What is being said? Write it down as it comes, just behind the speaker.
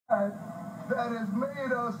that has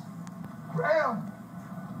made us Grambling.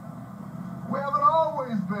 We haven't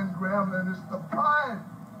always been Grambling. It's the pride,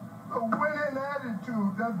 the winning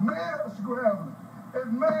attitude that made us Grambling.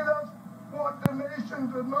 It made us want the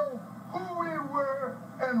nation to know who we were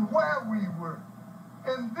and where we were.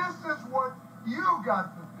 And this is what you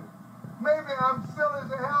got to do. Maybe I'm silly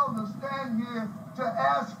as hell to stand here to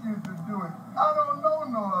ask you to do it. I don't know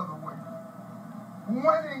no other way.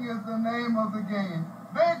 Winning is the name of the game.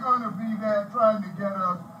 They're going to be there trying to get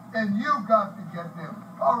us, and you've got to get them.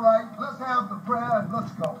 All right, let's have the prayer and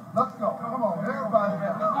let's go. Let's go. Come on,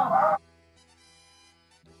 everybody.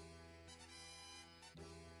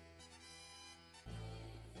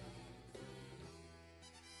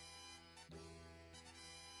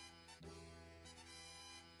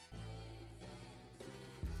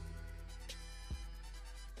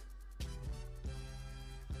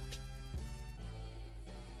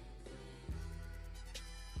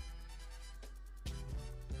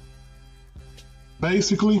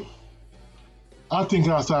 Basically, I think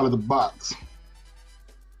outside of the box.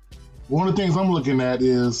 One of the things I'm looking at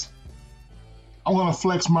is I'm going to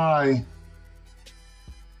flex my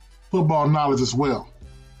football knowledge as well.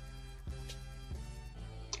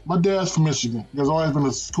 My dad's from Michigan. There's always been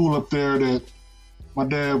a school up there that my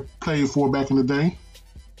dad played for back in the day.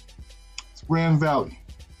 It's Grand Valley.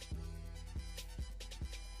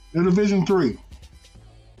 They're Division III.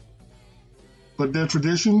 But their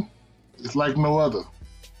tradition is like no other.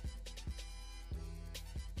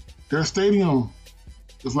 Their stadium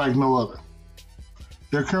is like no other.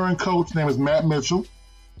 Their current coach name is Matt Mitchell.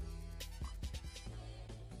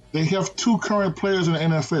 They have 2 current players in the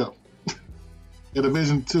NFL at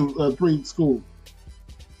Division III school.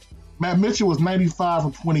 Matt Mitchell was 95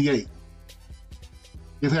 and 28.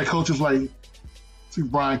 They've had coaches like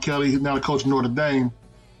Brian Kelly, who's now the coach of Notre Dame.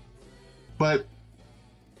 But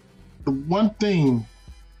the one thing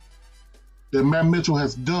that Matt Mitchell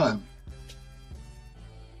has done,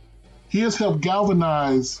 he has helped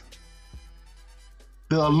galvanize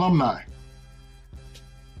the alumni.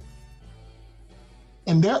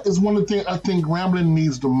 And that is one of the things I think Grambling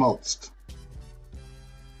needs the most.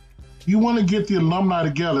 You want to get the alumni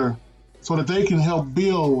together so that they can help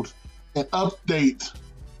build and update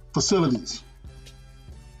facilities.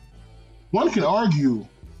 One can argue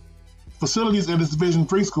facilities at this Division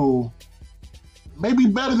III school may be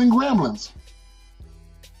better than Grambling's.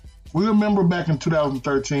 We remember back in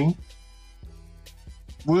 2013,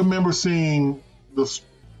 we remember seeing the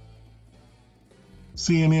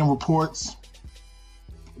CNN reports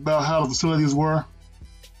about how the facilities were.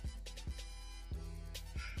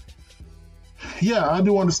 Yeah, I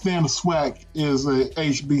do understand the SWAC is a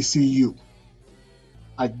HBCU.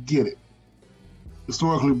 I get it.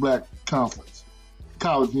 Historically Black Conference.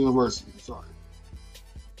 College, university, sorry.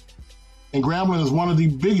 And Grambling is one of the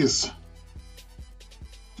biggest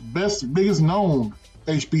known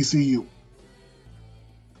HBCU.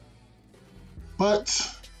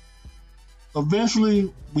 But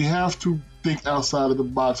eventually we have to think outside of the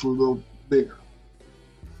box a little bigger.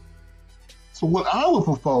 So what I would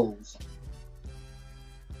propose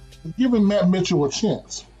is giving Matt Mitchell a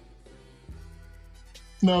chance.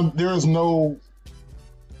 Now, there is no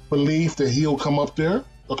belief that he'll come up there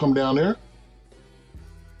or come down there.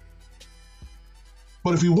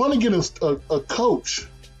 But if you want to get a coach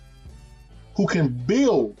who can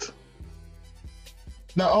build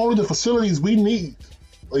not only the facilities we need,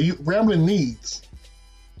 or Grambling needs,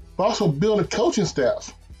 but also build a coaching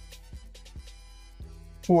staff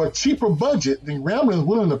for a cheaper budget than Grambling is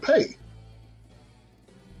willing to pay.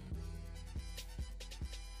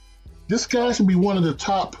 This guy should be one of the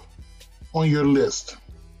top on your list.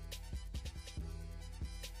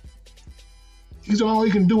 He's done all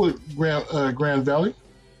he can do at Grand Valley.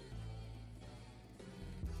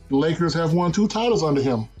 The Lakers have won 2 titles under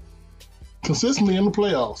him, consistently in the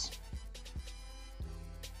playoffs.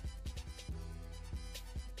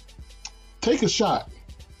 Take a shot.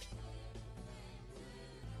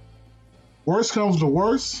 Worst comes to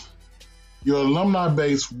worst, your alumni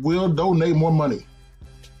base will donate more money.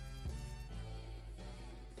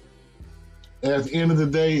 And at the end of the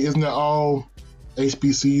day, isn't that all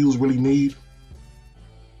HBCUs really need?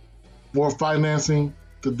 More financing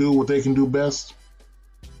to do what they can do best.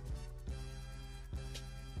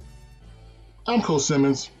 I'm Coach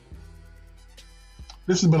Simmons.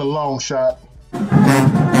 This has been a long shot.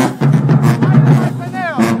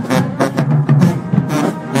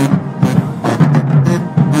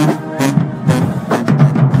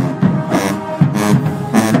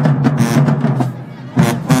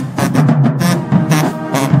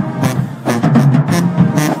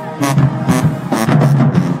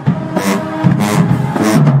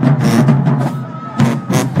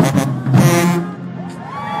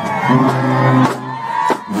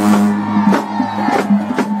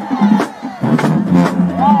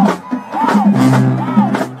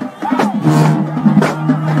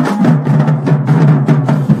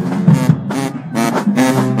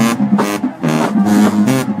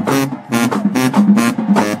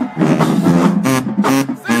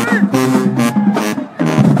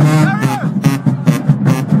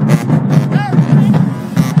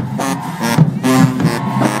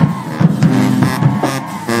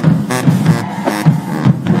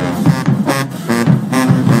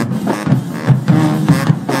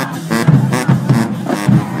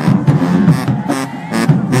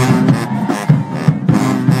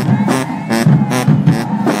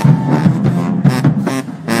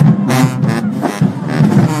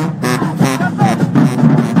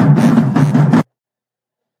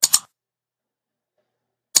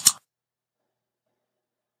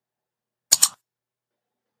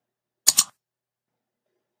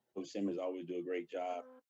 Coach Simmons always do a great job